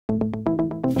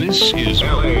This is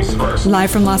LA's first. Live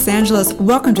from Los Angeles,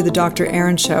 welcome to the Dr.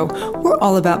 Erin Show. We're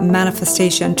all about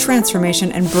manifestation,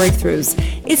 transformation, and breakthroughs.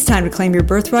 It's time to claim your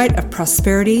birthright of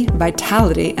prosperity,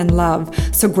 vitality, and love.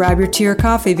 So grab your tea or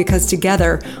coffee because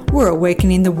together we're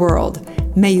awakening the world.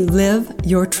 May you live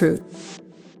your truth.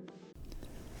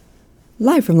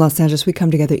 Live from Los Angeles, we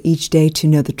come together each day to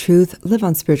know the truth, live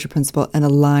on spiritual principle, and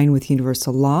align with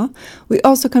universal law. We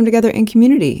also come together in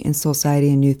community, in Soulciety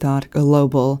and New Thought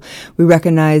Global. We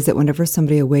recognize that whenever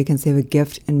somebody awakens, they have a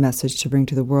gift and message to bring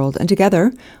to the world. And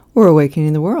together, we're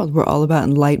awakening the world. We're all about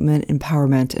enlightenment,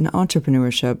 empowerment, and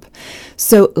entrepreneurship.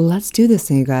 So let's do this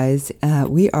thing, you guys.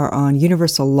 We are on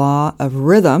Universal Law of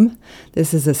Rhythm.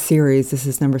 This is a series. This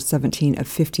is number 17 of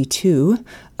 52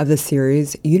 of the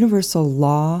series, Universal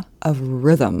Law of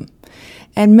Rhythm.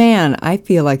 And man, I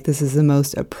feel like this is the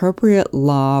most appropriate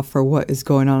law for what is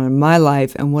going on in my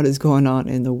life and what is going on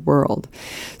in the world.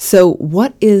 So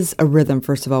what is a rhythm,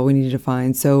 first of all, we need to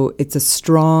define. So it's a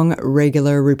strong,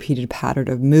 regular, repeated pattern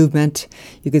of movement.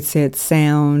 You could say it's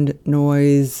sound,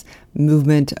 noise,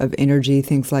 movement of energy,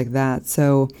 things like that.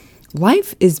 So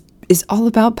life is all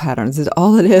about patterns. It's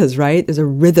all it is, right? There's a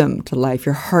rhythm to life.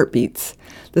 Your heart beats.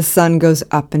 The sun goes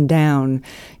up and down.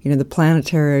 The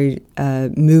planetary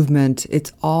movement,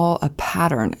 it's all a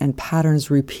pattern, and patterns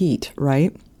repeat,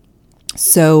 right?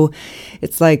 So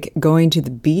it's like going to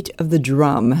the beat of the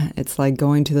drum. It's like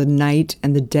going to the night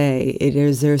and the day.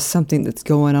 There's something that's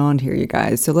going on here, you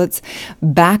guys. So let's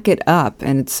back it up.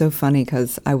 And it's so funny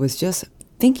because I was just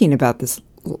thinking about this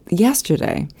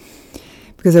yesterday.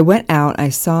 Because I went out, I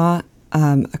saw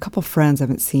a couple friends I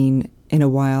haven't seen in a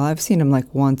while. I've seen them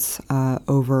like once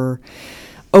over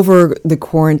the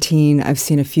quarantine. I've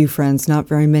seen a few friends, not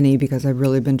very many, because I've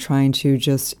really been trying to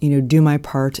just, do my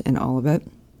part in all of it.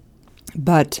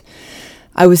 But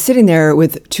I was sitting there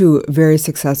with two very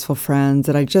successful friends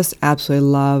that I just absolutely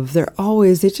love. They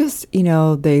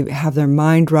have their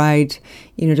mind right.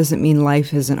 Doesn't mean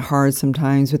life isn't hard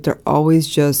sometimes, but they're always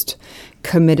just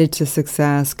committed to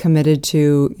success, committed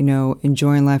to,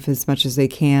 enjoying life as much as they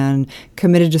can,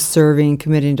 committed to serving,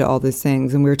 committing to all these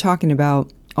things. And we were talking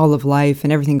about all of life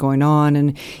and everything going on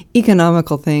and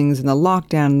economical things and the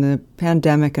lockdown and the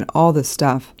pandemic and all this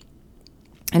stuff.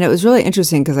 And it was really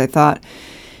interesting because I thought,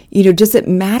 does it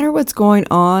matter what's going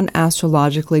on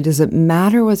astrologically? Does it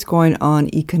matter what's going on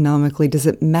economically? Does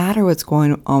it matter what's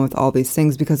going on with all these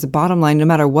things? Because the bottom line, no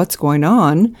matter what's going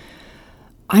on,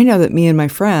 I know that me and my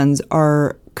friends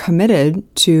are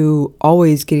committed to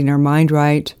always getting our mind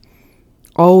right,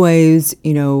 always,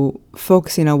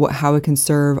 focusing on how we can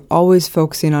serve, always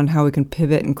focusing on how we can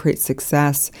pivot and create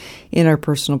success in our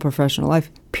personal, professional life,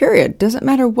 period. Doesn't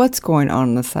matter what's going on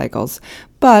in the cycles.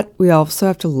 But we also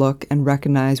have to look and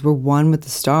recognize we're one with the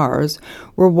stars.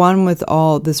 We're one with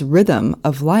all this rhythm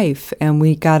of life. And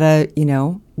we gotta,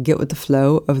 get with the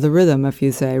flow of the rhythm, if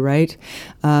you say, right?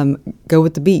 Go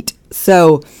with the beat.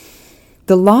 So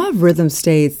the law of rhythm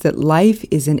states that life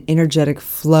is an energetic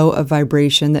flow of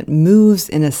vibration that moves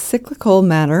in a cyclical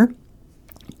manner.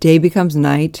 Day becomes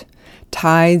night.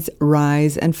 Tides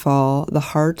rise and fall. The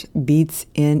heart beats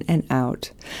in and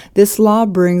out. This law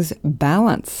brings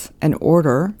balance and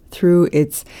order through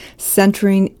its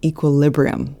centering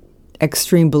equilibrium.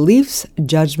 Extreme beliefs,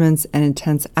 judgments, and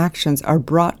intense actions are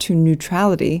brought to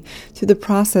neutrality through the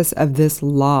process of this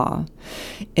law.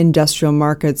 Industrial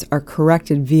markets are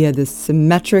corrected via the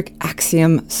symmetric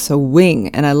axiom swing.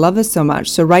 And I love this so much.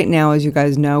 So right now, as you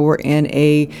guys know, we're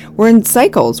in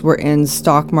cycles. We're in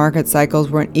stock market cycles.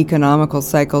 We're in economical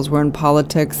cycles. We're in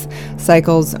politics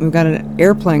cycles. We've got an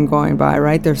airplane going by,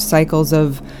 right? There's cycles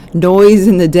of noise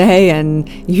in the day, and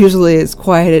usually it's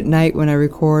quiet at night when I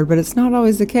record, but it's not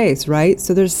always the case, right?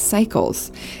 So there's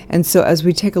cycles. And so as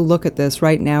we take a look at this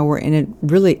right now, we're in a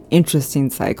really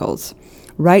interesting cycles.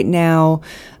 Right now,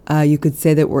 you could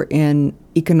say that we're in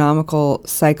economical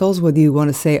cycles, whether you want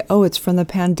to say, oh, it's from the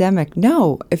pandemic.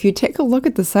 No, if you take a look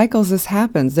at the cycles, this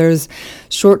happens. There's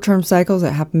short-term cycles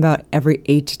that happen about every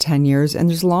 8 to 10 years, and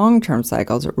there's long-term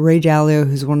cycles. Ray Dalio,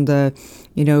 who's one of the,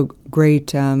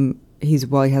 great, he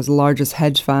has the largest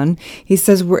hedge fund. He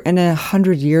says we're in a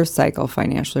 100-year cycle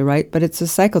financially, right? But it's a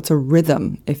cycle, it's a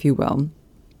rhythm, if you will.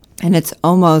 And it's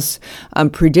almost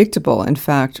predictable. In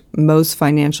fact, most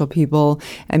financial people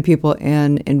and people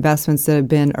in investments that have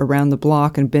been around the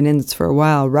block and been in this for a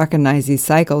while recognize these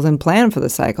cycles and plan for the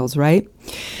cycles, right?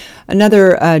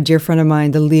 Another dear friend of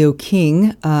mine, the Leo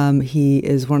King, he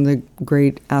is one of the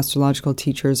great astrological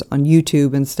teachers on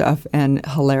YouTube and stuff, and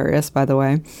hilarious, by the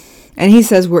way. And he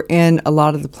says we're in a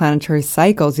lot of the planetary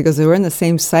cycles. He goes, we're in the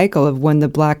same cycle of when the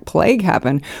Black Plague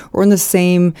happened. We're in the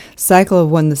same cycle of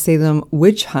when the Salem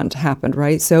witch hunt happened,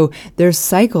 right? So there's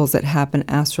cycles that happen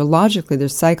astrologically.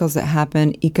 There's cycles that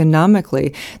happen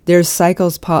economically. There's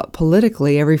cycles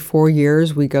politically. Every 4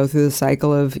 years, we go through the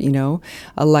cycle of,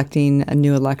 electing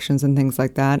new elections and things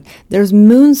like that. There's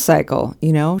moon cycle,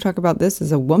 talk about this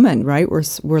as a woman, right?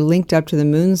 We're linked up to the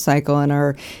moon cycle and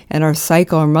our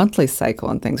cycle, our monthly cycle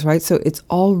and things, right? So it's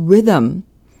all rhythm,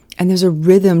 and there's a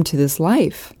rhythm to this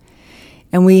life.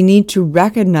 And we need to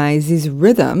recognize these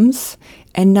rhythms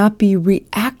and not be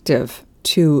reactive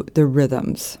to the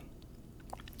rhythms.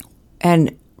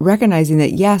 And recognizing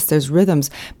that, yes, there's rhythms,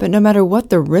 but no matter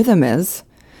what the rhythm is,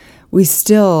 we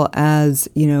still, as,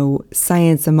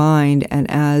 science of mind and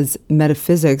as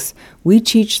metaphysics, we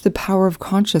teach the power of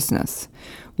consciousness.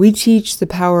 We teach the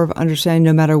power of understanding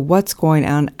no matter what's going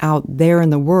on out there in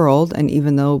the world, and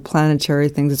even though planetary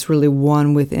things, it's really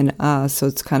one within us, so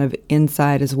it's kind of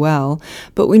inside as well.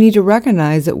 But we need to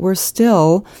recognize that we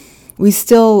still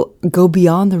go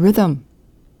beyond the rhythm.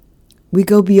 We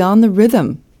go beyond the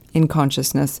rhythm in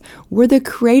consciousness. We're the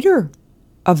creator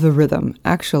of the rhythm,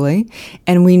 actually.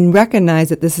 And we recognize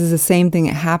that this is the same thing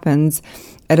that happens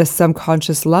at a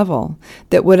subconscious level,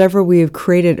 that whatever we have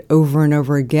created over and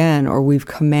over again, or we've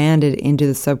commanded into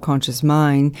the subconscious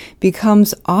mind,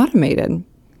 becomes automated,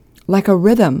 like a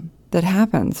rhythm that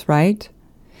happens, right?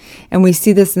 And we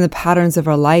see this in the patterns of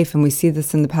our life, and we see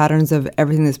this in the patterns of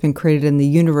everything that's been created in the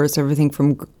universe, everything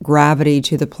from gravity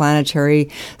to the planetary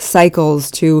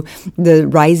cycles to the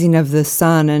rising of the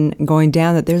sun and going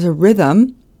down, that there's a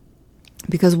rhythm.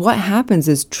 Because what happens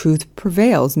is truth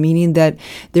prevails, meaning that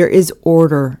there is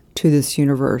order to this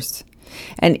universe.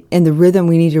 And in the rhythm,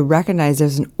 we need to recognize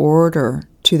there's an order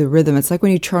to the rhythm. It's like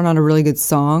when you turn on a really good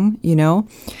song,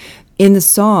 In the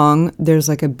song, there's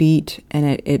like a beat,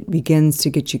 and it begins to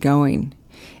get you going.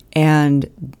 And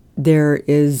there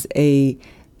is a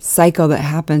cycle that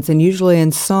happens. And usually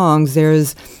in songs,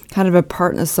 there's kind of a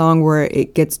part in the song where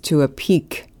it gets to a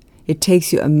peak. It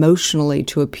takes you emotionally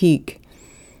to a peak.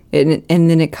 And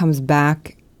then it comes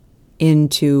back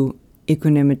into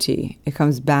equanimity. It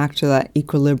comes back to that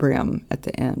equilibrium at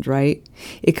the end, right?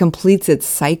 It completes its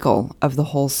cycle of the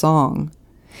whole song.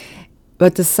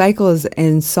 But the cycle is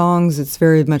in songs, it's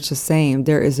very much the same.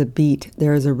 There is a beat,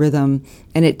 there is a rhythm,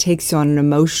 and it takes you on an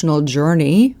emotional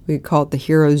journey. We call it the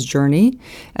hero's journey,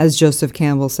 as Joseph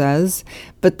Campbell says.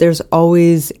 But there's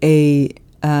always what's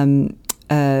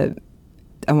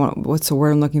the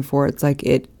word I'm looking for? It's like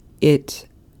it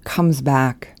comes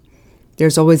back.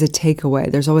 There's always a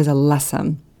takeaway. There's always a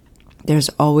lesson. There's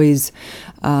always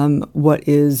what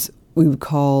is, we would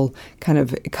call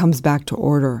it comes back to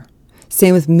order.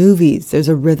 Same with movies. There's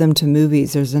a rhythm to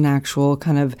movies. There's an actual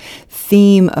kind of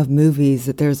theme of movies,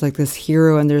 that there's like this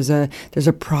hero and there's a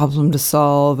problem to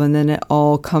solve, and then it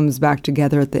all comes back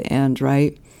together at the end,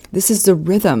 right? This is the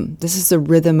rhythm. This is the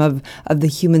rhythm of the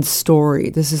human story.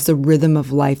 This is the rhythm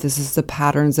of life. This is the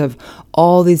patterns of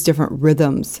all these different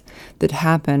rhythms that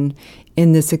happen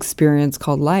in this experience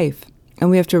called life. And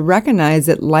we have to recognize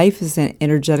that life is an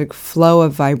energetic flow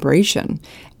of vibration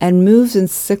and moves in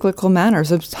cyclical manner.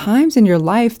 So there's times in your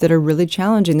life that are really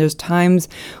challenging. There's times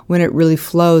when it really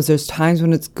flows. There's times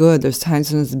when it's good. There's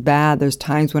times when it's bad. There's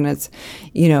times when it's,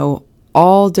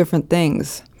 all different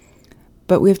things.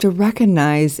 But we have to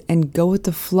recognize and go with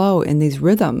the flow in these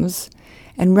rhythms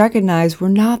and recognize we're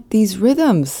not these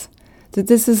rhythms, that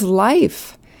this is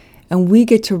life. And we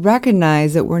get to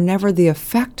recognize that we're never the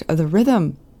effect of the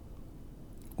rhythm.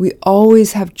 We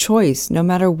always have choice, no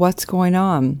matter what's going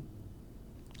on.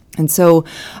 And so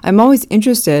I'm always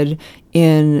interested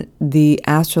in the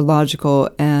astrological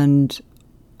and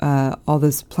all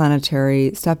this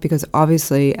planetary stuff, because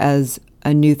obviously as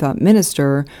a New Thought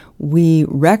minister, we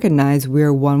recognize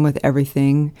we're one with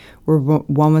everything. We're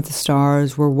one with the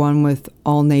stars. We're one with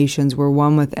all nations. We're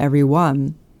one with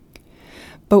everyone.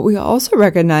 But we also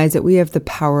recognize that we have the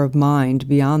power of mind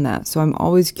beyond that. So I'm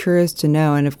always curious to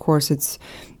know, and of course it's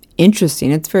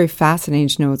interesting. It's very fascinating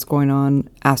to know what's going on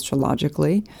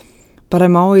astrologically. But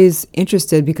I'm always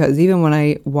interested because even when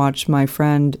I watch my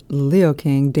friend Leo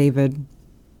King, David,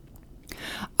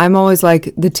 I'm always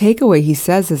like, the takeaway he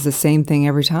says is the same thing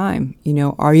every time.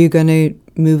 Are you going to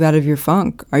move out of your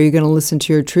funk? Are you going to listen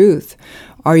to your truth?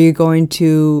 Are you going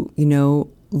to,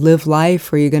 live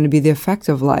life? Or are you going to be the effect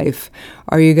of life?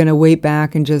 Are you going to wait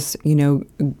back and just,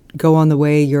 go on the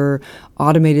way your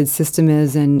automated system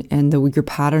is and your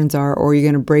patterns are? Or are you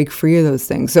going to break free of those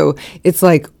things? So it's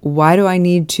like, why do I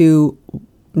need to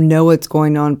know what's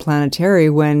going on planetary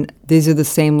when these are the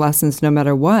same lessons no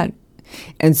matter what?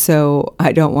 And so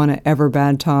I don't want to ever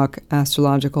bad talk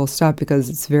astrological stuff because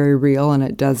it's very real and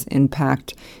it does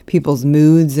impact people's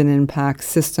moods and impacts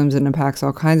systems and impacts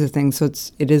all kinds of things. So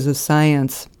it is a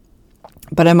science.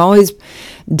 But I'm always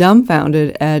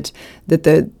dumbfounded at that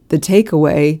the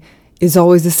takeaway is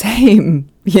always the same,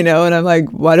 and I'm like,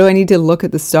 why do I need to look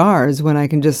at the stars when I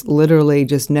can just literally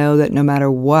just know that no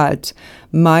matter what,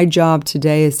 my job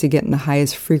today is to get in the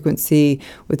highest frequency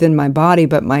within my body,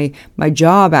 but my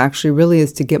job actually really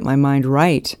is to get my mind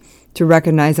right, to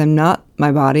recognize I'm not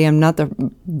my body, I'm not the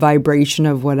vibration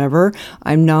of whatever,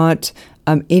 I'm not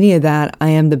any of that. I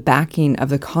am the backing of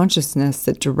the consciousness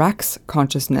that directs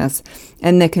consciousness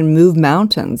and that can move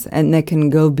mountains and that can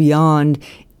go beyond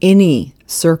any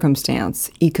circumstance,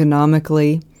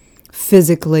 economically,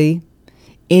 physically,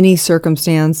 any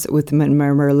circumstance with my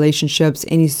relationships,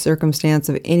 any circumstance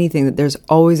of anything, that there's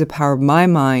always a power of my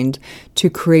mind to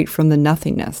create from the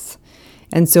nothingness.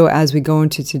 And so as we go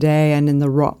into today and in the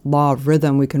law of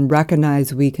rhythm, we can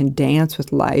recognize we can dance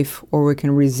with life or we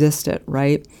can resist it,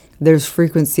 right? There's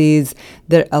frequencies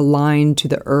that align to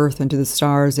the earth and to the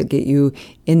stars that get you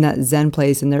in that Zen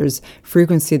place. And there's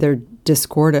frequency that are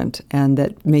discordant and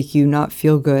that make you not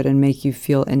feel good and make you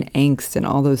feel in angst and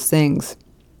all those things.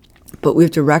 But we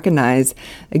have to recognize,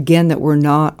 again, that we're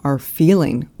not our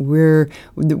feeling. We're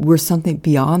something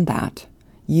beyond that.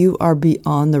 You are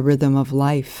beyond the rhythm of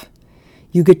life.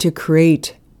 You get to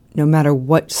create no matter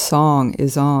what song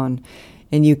is on.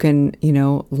 And you can,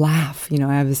 laugh.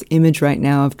 I have this image right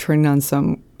now of turning on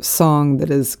some song that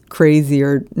is crazy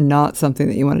or not something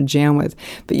that you want to jam with.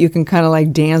 But you can kind of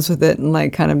like dance with it and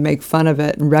like kind of make fun of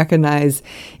it and recognize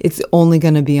it's only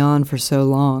going to be on for so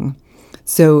long.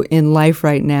 So in life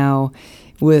right now,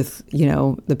 with,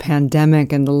 the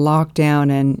pandemic and the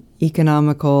lockdown and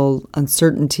economical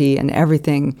uncertainty and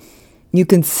everything, you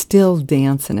can still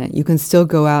dance in it. You can still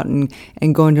go out and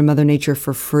go into Mother Nature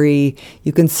for free.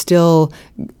 You can still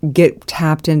get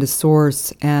tapped into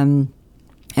Source and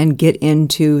get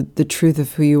into the truth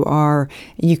of who you are.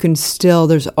 You can still,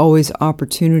 there's always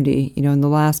opportunity. In the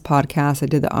last podcast, I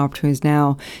did the opportunities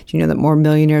now. Do you know that more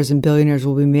millionaires and billionaires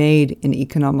will be made in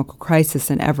economical crisis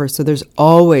than ever? So there's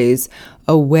always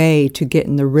a way to get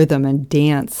in the rhythm and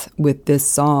dance with this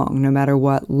song, no matter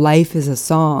what. Life is a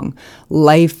song.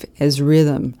 Life is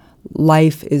rhythm.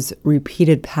 Life is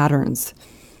repeated patterns.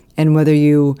 And whether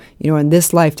you in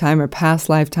this lifetime or past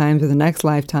lifetimes or the next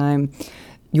lifetime,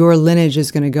 your lineage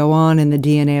is going to go on in the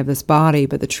DNA of this body,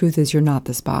 but the truth is you're not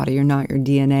this body. You're not your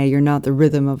DNA. You're not the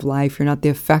rhythm of life. You're not the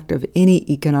effect of any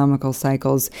economical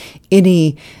cycles,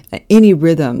 any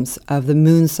rhythms of the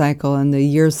moon cycle and the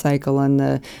year cycle and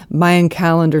the Mayan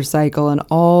calendar cycle and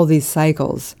all these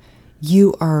cycles.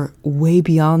 You are way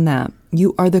beyond that.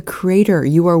 You are the creator.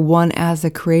 You are one as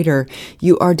a creator.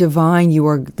 You are divine. You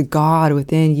are the God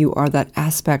within. You are that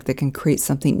aspect that can create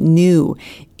something new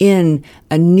in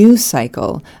a new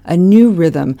cycle, a new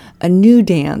rhythm, a new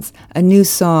dance, a new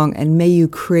song. And may you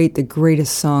create the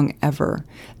greatest song ever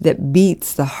that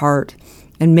beats the heart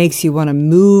and makes you want to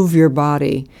move your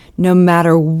body no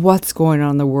matter what's going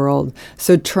on in the world.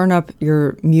 So turn up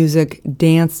your music,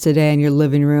 dance today in your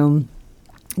living room.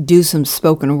 Do some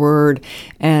spoken word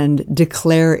and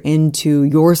declare into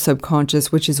your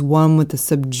subconscious, which is one with the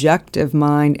subjective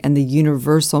mind and the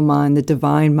universal mind, the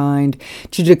divine mind,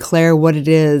 to declare what it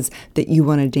is that you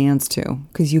want to dance to,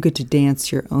 because you get to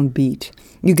dance your own beat.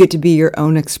 You get to be your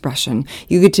own expression.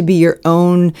 You get to be your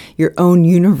own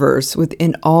universe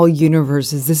within all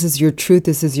universes. This is your truth.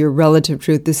 This is your relative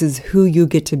truth. This is who you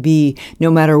get to be.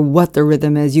 No matter what the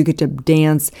rhythm is, you get to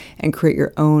dance and create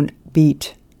your own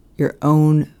beat, your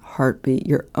own heartbeat,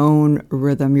 your own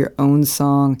rhythm, your own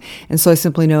song. And so I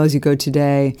simply know as you go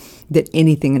today that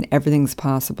anything and everything's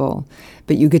possible.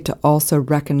 But you get to also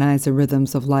recognize the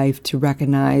rhythms of life, to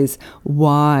recognize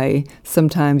why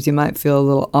sometimes you might feel a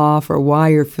little off or why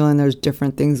you're feeling there's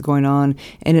different things going on.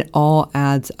 And it all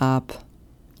adds up.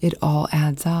 It all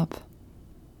adds up.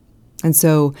 And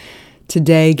so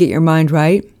today, get your mind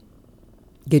right.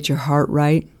 Get your heart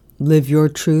right. Live your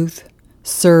truth.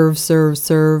 Serve, serve,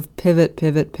 serve, pivot,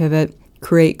 pivot, pivot,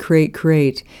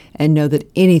 create, and know that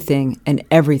anything and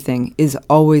everything is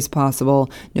always possible,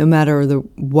 no matter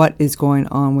what is going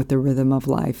on with the rhythm of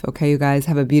life. Okay, you guys,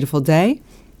 have a beautiful day,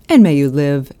 and may you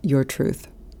live your truth.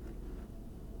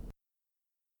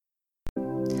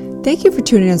 Thank you for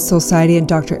tuning in to Soulciety and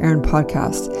Dr. Erin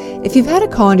podcast. If you've had a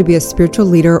calling to be a spiritual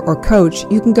leader or coach,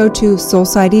 you can go to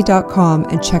soulciety.com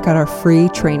and check out our free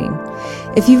training.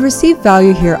 If you've received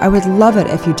value here, I would love it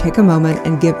if you take a moment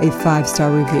and give a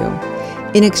 5-star review.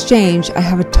 In exchange, I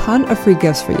have a ton of free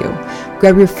gifts for you.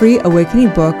 Grab your free Awakening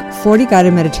book, 40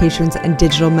 guided meditations, and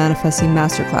digital manifesting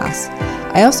masterclass.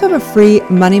 I also have a free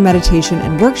money meditation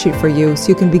and worksheet for you so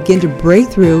you can begin to break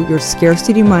through your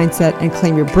scarcity mindset and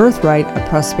claim your birthright of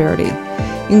prosperity.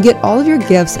 You can get all of your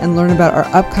gifts and learn about our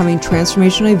upcoming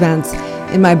transformational events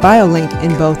in my bio link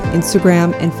in both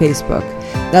Instagram and Facebook.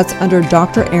 That's under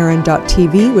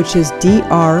drerin.tv, which is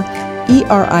DRERIN.tv.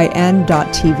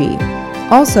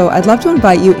 Also, I'd love to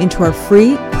invite you into our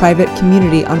free private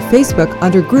community on Facebook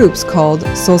under groups called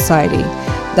Soulciety.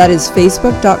 That is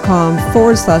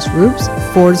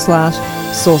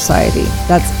facebook.com/groups/Soulciety.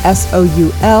 That's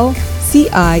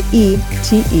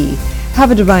SOULCIETE.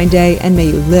 Have a divine day and may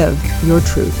you live your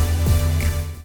truth.